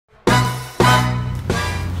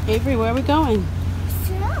Avery, where are we going?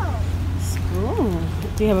 School. School.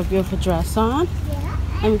 Do you have a beautiful dress on? Yeah.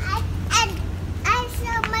 And I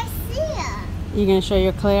saw my Sia. you're going to show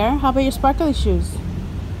your Claire? How about your sparkly shoes?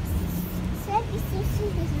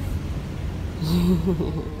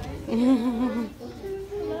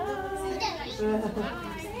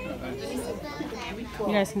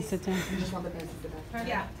 You guys can sit down.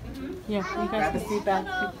 Yeah. Yeah, you guys can sit back.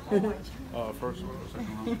 First one or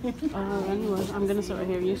second one? Anyway, I'm going to sit right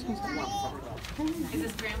here. You can sit. Is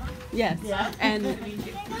this grandma? Yes. Yeah. And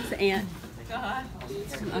it's aunt.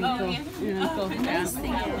 And uncle. And uncle.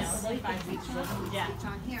 Yeah.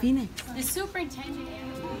 Phoenix. The superintendent.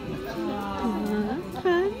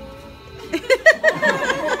 Okay.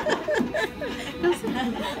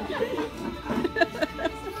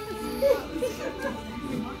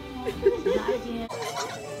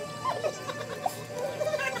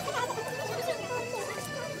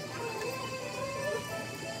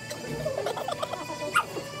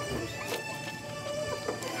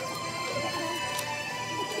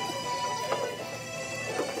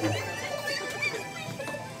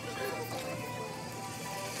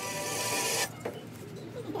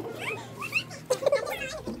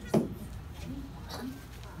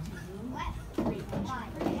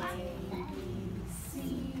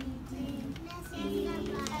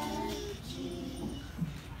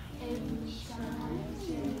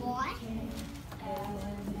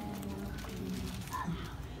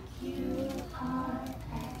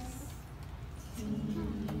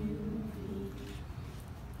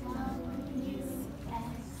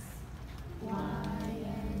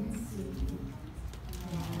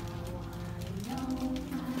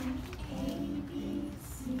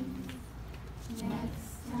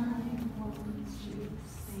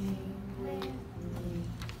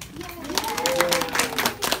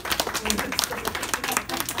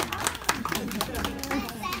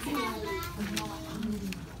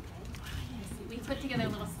 Together a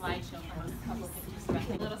little slideshow from a couple of pictures,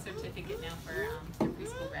 a little certificate now for their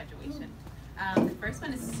preschool graduation. The first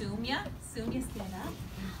one is Sumya. Sumya, stand up.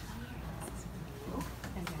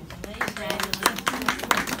 Congratulations.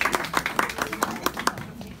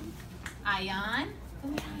 Ayan.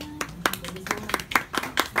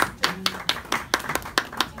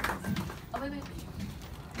 Oh, wait.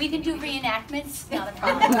 We can do reenactments, not a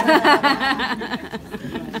problem.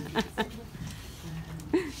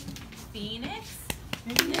 Phoenix.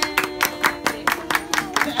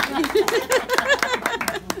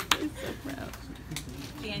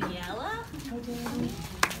 Daniela.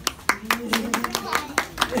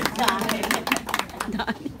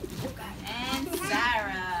 And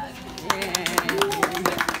Sarah.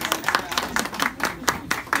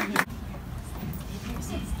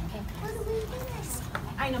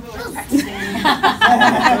 I know, but we're practicing.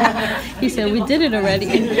 He said we did it already.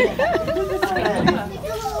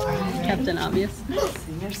 Captain Obvious.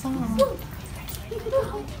 Sing your song.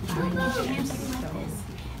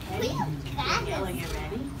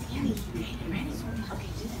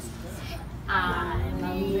 I'm a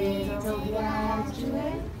little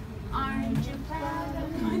graduate. Aren't you proud of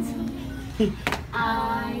me?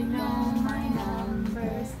 I know my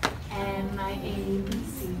numbers and my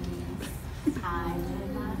ABCs. I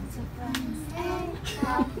have lots of friends and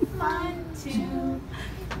have fun too.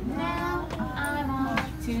 Now I'm off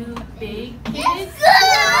to big kids.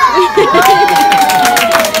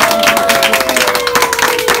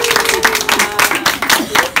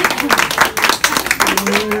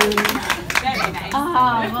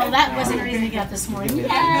 Well, that wasn't easy to get this morning.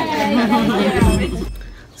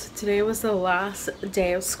 So today was the last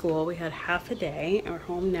day of school. We had half a day. We're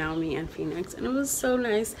home now, me and Phoenix, and it was so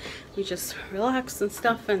nice. We just relaxed and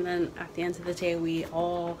stuff, and then at the end of the day we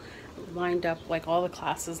all lined up, like all the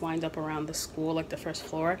classes lined up around the school, like the first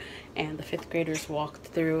floor, and the 5th graders walked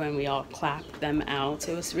through and we all clapped them out.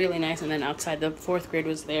 So it was really nice. And then outside, the 4th grade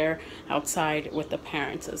was there outside with the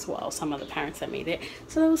parents as well, some of the parents that made it.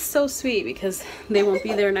 So it was so sweet because they won't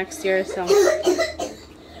be there next year. So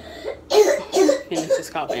Phoenix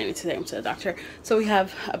just coughing. I need to take him to the doctor. So we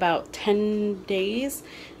have about 10 days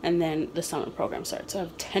and then the summer program starts. So I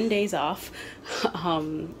have 10 days off.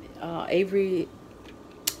 Avery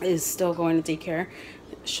is still going to daycare.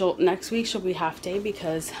 Next week she'll be half day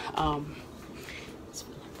because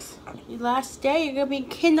last day you're gonna be in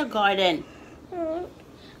kindergarten.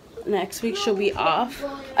 Next week she'll be off.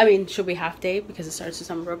 I mean, she'll be half day because it starts the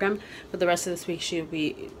summer program, but the rest of this week she'll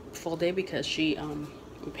be full day because she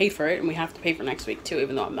we pay for it, and we have to pay for next week too,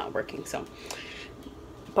 even though I'm not working. So,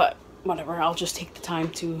 but whatever, I'll just take the time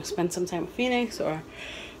to spend some time with Phoenix or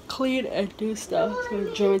clean and do stuff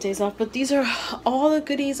during my days off. But these are all the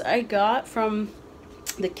goodies I got from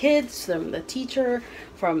the kids, from the teacher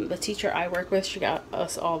I work with. She got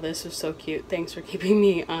us all this. It was so cute. Thanks for keeping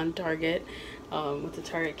me on target with the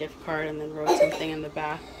Target gift card, and then wrote something in the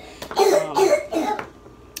back.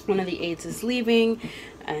 One of the aides is leaving,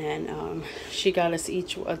 and she got us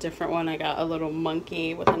each a different one. I got a little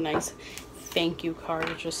monkey with a nice thank you card,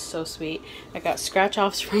 which was so sweet. I got scratch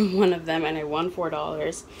offs from one of them, and I won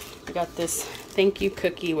 $4. I got this thank you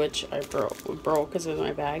cookie, which I broke because it was in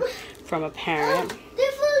my bag, from a parent.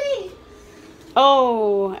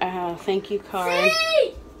 Oh, thank you card.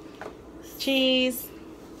 Cheese.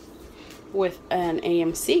 With an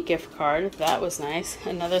AMC gift card. That was nice.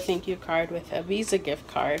 Another thank you card with a Visa gift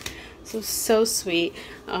card. So sweet.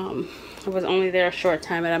 I was only there a short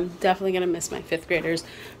time, and I'm definitely gonna miss my 5th graders.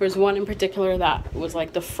 There was one in particular that was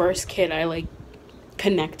like the first kid I like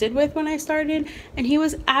connected with when I started, and he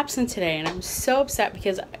was absent today, and I'm so upset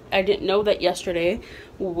because I didn't know that yesterday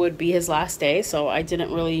would be his last day, so I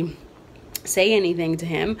didn't really say anything to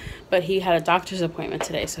him. But he had a doctor's appointment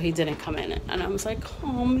today, so he didn't come in, and I was like,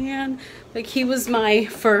 oh man, like he was my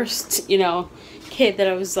first, you know, kid that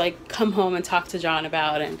I was like come home and talk to John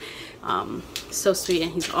about, and so sweet.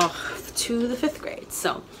 And he's off to the 5th grade.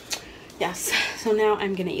 So yes, so now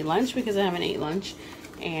I'm gonna eat lunch because I haven't ate lunch,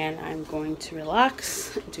 and I'm going to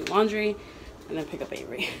relax, do laundry, and then pick up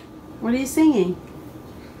Avery. What are you singing?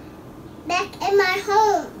 Back in my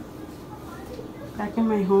home. Back in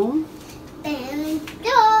my home? And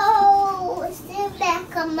go, still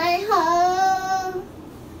back on my home.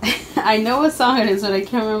 I know what song it is, but I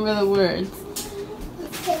can't remember the words.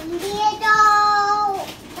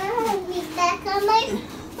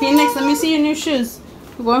 Phoenix, let me see your new shoes.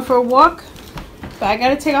 We're going for a walk, but I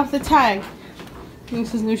gotta take off the tag.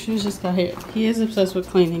 Phoenix's new shoes just got here. He is obsessed with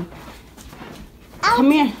cleaning. Ow.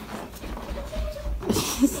 Come here.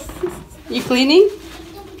 You cleaning?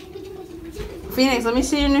 Phoenix, let me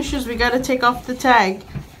see your new shoes. We gotta take off the tag.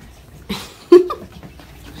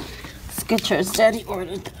 Skechers, Daddy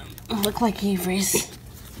ordered them. Look like Avery's.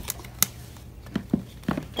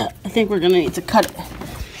 I think we're gonna need to cut it.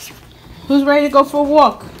 Who's ready to go for a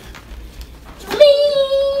walk?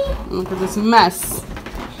 Me! Look at this mess.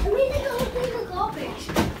 Let me take a clean the garbage.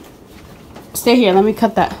 Stay here, let me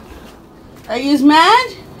cut that. Are you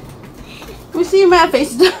mad? Let me see your mad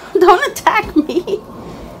face. Don't attack me.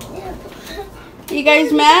 You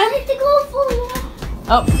guys mad?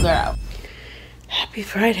 Oh, they're out. Happy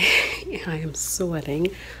Friday. I am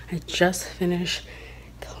sweating. I just finished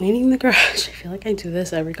cleaning the garage. I feel like I do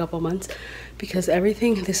this every couple months because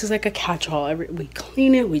everything, this is like a catch-all. We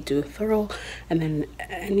clean it, we do it thorough, and then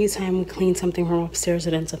anytime we clean something from upstairs,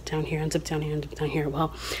 it ends up down here, ends up down here, ends up down here.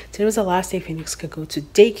 Well, today was the last day Phoenix could go to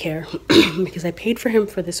daycare because I paid for him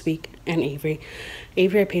for this week, and Avery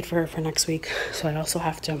I paid for her for next week, so I also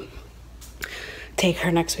have to take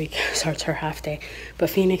her next week. Starts her half day, but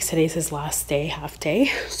Phoenix, today's his last day, half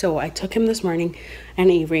day. So I took him this morning,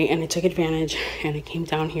 and Avery, and I took advantage, and I came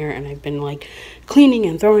down here, and I've been like cleaning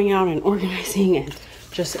and throwing out and organizing and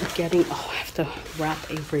just getting, oh, I have to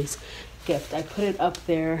wrap Avery's gift. I put it up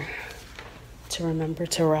there to remember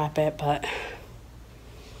to wrap it, but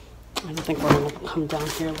I don't think we're gonna come down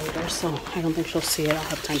here later, so I don't think she'll see it. I'll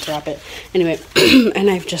have time to wrap it anyway. And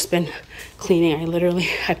I've just been cleaning.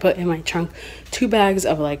 I put in my trunk 2 bags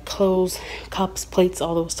of like clothes, cups, plates,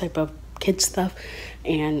 all those type of kid stuff,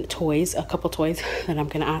 and toys, a couple toys that I'm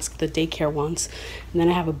gonna ask the daycare wants. And then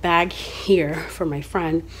I have a bag here for my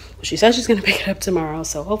friend. She says she's gonna pick it up tomorrow,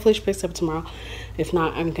 so hopefully she picks it up tomorrow. If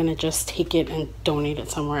not, I'm gonna just take it and donate it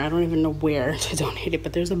somewhere. I don't even know where to donate it,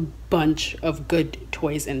 but there's a bunch of good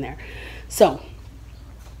toys in there. So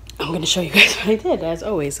I'm gonna show you guys what I did, as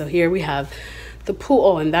always. So here we have the pool.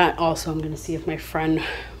 Oh, and that also, I'm gonna see if my friend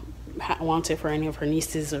wants it for any of her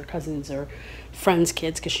nieces or cousins or friends'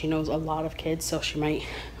 kids, because she knows a lot of kids, so she might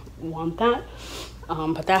want that.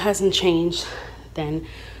 But that hasn't changed. Then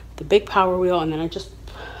the big Power Wheel, and then I just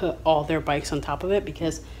put all their bikes on top of it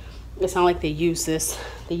because it's not like they use this.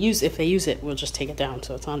 If they use it, we'll just take it down,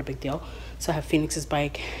 so it's not a big deal. So I have Phoenix's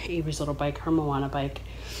bike, Avery's little bike, her Moana bike,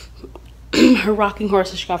 her rocking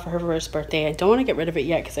horse that she got for her first birthday. I don't want to get rid of it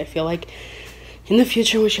yet because I feel like in the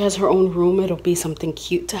future, when she has her own room, it'll be something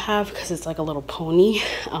cute to have because it's like a little pony.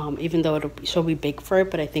 Even though she'll be big for it,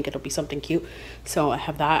 but I think it'll be something cute. So I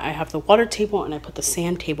have that. I have the water table, and I put the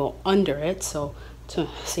sand table under it, so to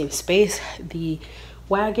save space. The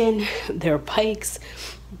wagon, their bikes,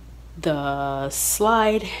 the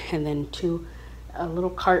slide, and then a little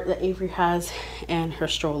cart that Avery has, and her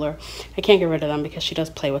stroller. I can't get rid of them because she does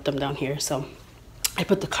play with them down here. So I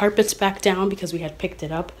put the carpets back down because we had picked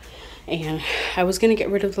it up, and I was gonna get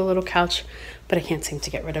rid of the little couch, but I can't seem to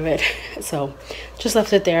get rid of it. So just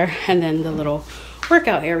left it there. And then the little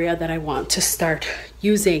workout area that I want to start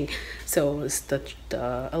using. So it was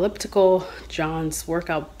the elliptical, John's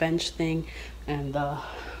workout bench thing, and the,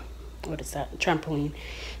 what is that, trampoline.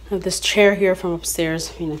 I have this chair here from upstairs,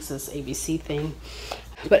 Phoenix's ABC thing.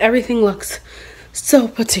 But everything looks so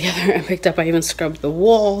put together and picked up. I even scrubbed the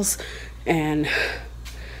walls and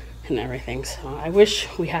everything. So I wish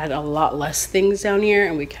we had a lot less things down here,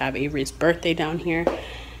 and we could have Avery's birthday down here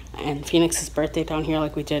and Phoenix's birthday down here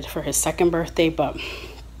like we did for his second birthday, but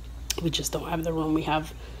we just don't have the room. We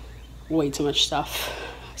have way too much stuff.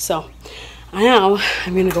 So now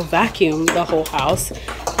I'm gonna go vacuum the whole house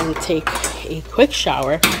and take a quick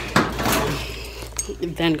shower,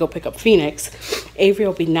 then go pick up Phoenix. Avery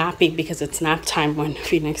will be napping because it's nap time when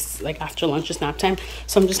Phoenix, like after lunch, is nap time.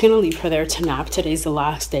 So I'm just gonna leave her there to nap. Today's the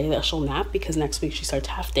last day that she'll nap because next week she starts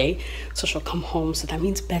half day, so she'll come home. So that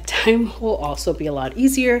means bedtime will also be a lot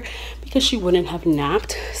easier because she wouldn't have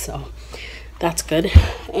napped. So that's good.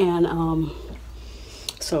 And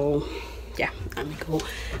so yeah, I'm gonna go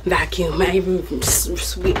vacuum. I even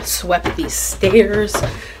swept these stairs.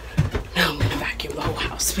 Now I'm gonna vacuum the whole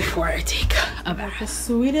house before I take a bath. The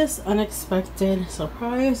sweetest unexpected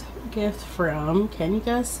surprise gift from, can you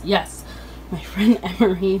guess? Yes, my friend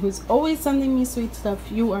Emery, who's always sending me sweet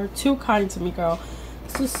stuff. You are too kind to me, girl.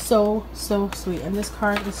 This is so sweet, and this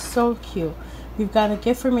card is so cute. You've got a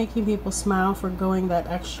gift for making people smile, for going that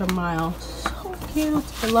extra mile. So cute.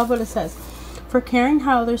 I love what it says. For caring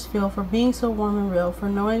how others feel, for being so warm and real, for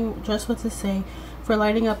knowing just what to say, for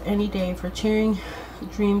lighting up any day, for cheering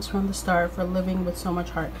dreams from the start, for living with so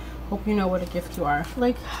much heart. Hope you know what a gift you are.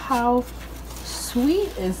 Like, how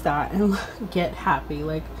sweet is that? And get happy.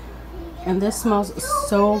 Like, and this smells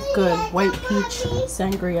so good. White peach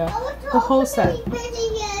sangria, the whole set.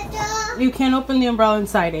 You can't open the umbrella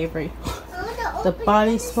inside, Avery. The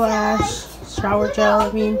body splash, shower gel,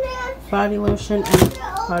 body lotion, and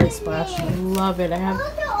body splash. I love it. I have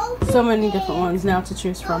so many different ones now to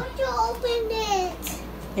choose from.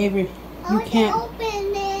 Avery, you can't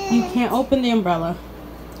open the umbrella.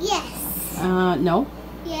 Yes. No.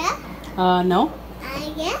 Yeah. No.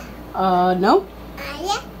 Yeah. No.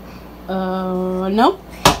 Yeah. No.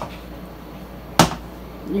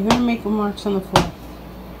 You're gonna make marks on the floor.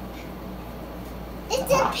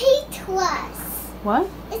 It's a paintbrush. What?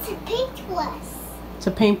 It's a paintbrush. It's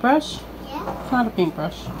a paintbrush? Yeah. It's not a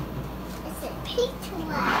paintbrush. It's a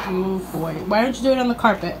paintbrush. Oh boy. Why don't you do it on the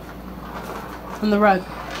carpet? On the rug.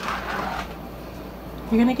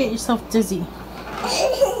 You're gonna get yourself dizzy.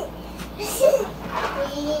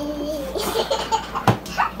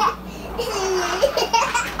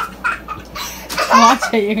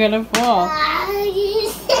 Watch it, you're gonna fall.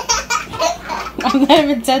 I'm not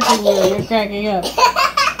even touching you, you're cracking up.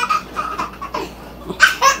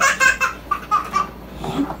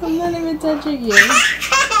 I'm not even touching you.